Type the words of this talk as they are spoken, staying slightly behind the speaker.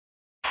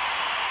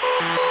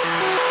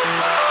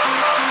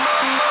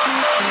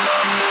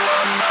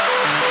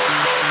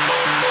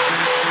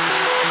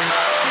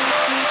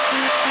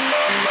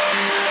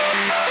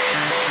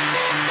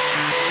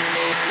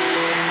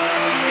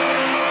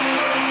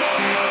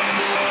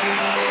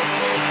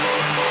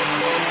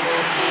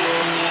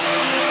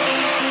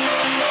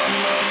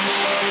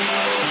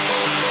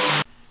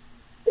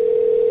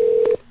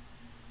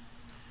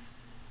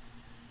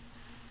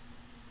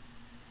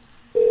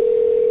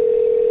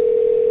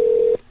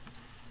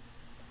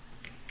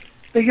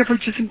Thank you for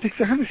choosing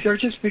Pizza Hut. This is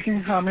George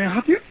speaking. How may I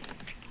help you?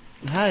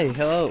 Hi,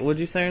 hello. What'd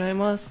you say your name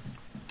was?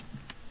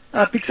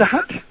 Pizza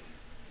Hut.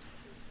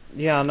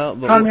 Yeah, I know,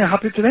 but How may I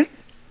help you today?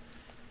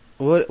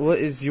 what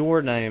is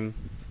your name?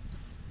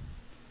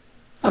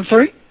 I'm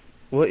sorry?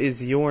 What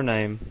is your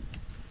name?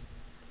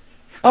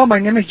 Oh, my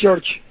name is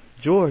George.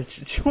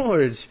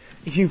 George,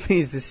 you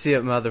piece of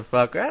shit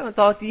motherfucker. I haven't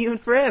talked to you in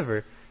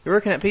forever. You're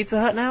working at Pizza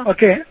Hut now?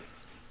 Okay.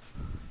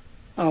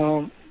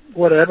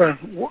 Whatever.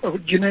 You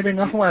don't even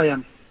know who I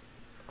am.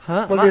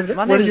 Huh? What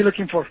are you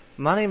looking for?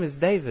 My name is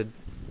David.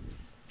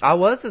 I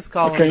was just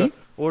calling to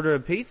order a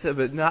pizza,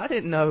 but no, I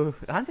didn't know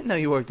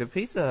you worked at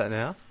Pizza Hut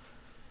now.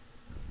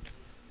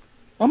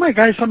 Oh my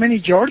God, so many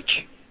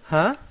George?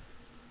 Huh?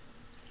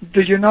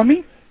 Do you know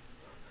me?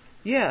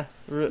 Yeah.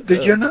 Do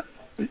you know?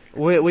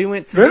 We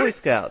went to Really? Boy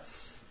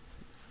Scouts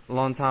a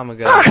long time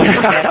ago.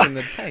 Back in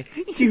the day.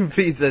 You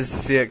piece of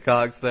shit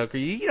cocksucker.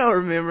 You don't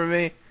remember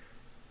me?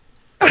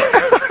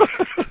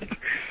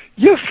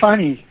 You're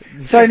funny.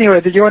 So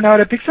anyway, did you want to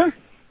order pizza?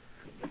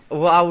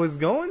 Well, I was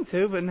going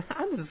to, but now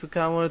I just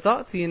kind of want to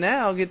talk to you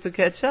now. I'll get to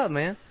catch up,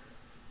 man.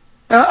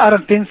 I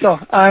don't think so.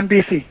 I'm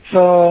busy.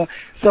 So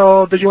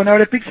do you want to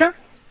order pizza?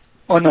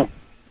 Or no?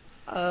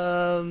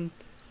 Can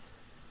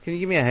you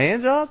give me a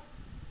hand job?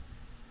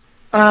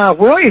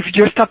 Well, if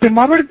you're stopping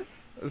over,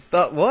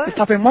 Stop what?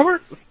 stopping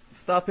over?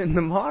 Stopping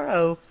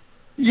tomorrow.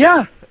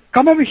 Yeah,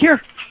 come over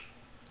here.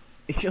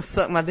 You'll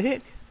suck my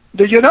dick.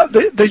 Do you know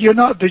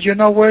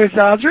where is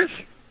the address?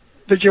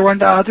 Do you want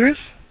the address?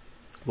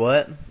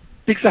 What?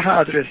 Pizza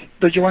Hut address.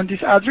 Do you want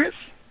this address?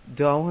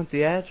 Do I want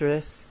the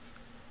address?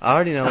 I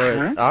already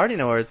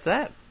know where it's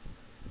at.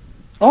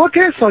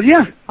 Okay, so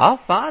yeah. I'll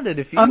find it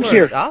if you I'm work.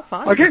 here. I'll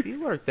find Okay. it if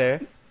you work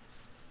there.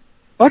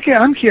 Okay,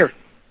 I'm here.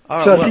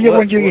 All So right, see you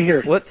when you get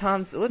here. What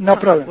time? No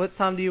problem. What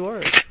time do you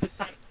work?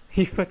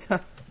 What time?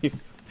 You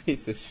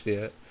piece of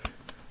shit.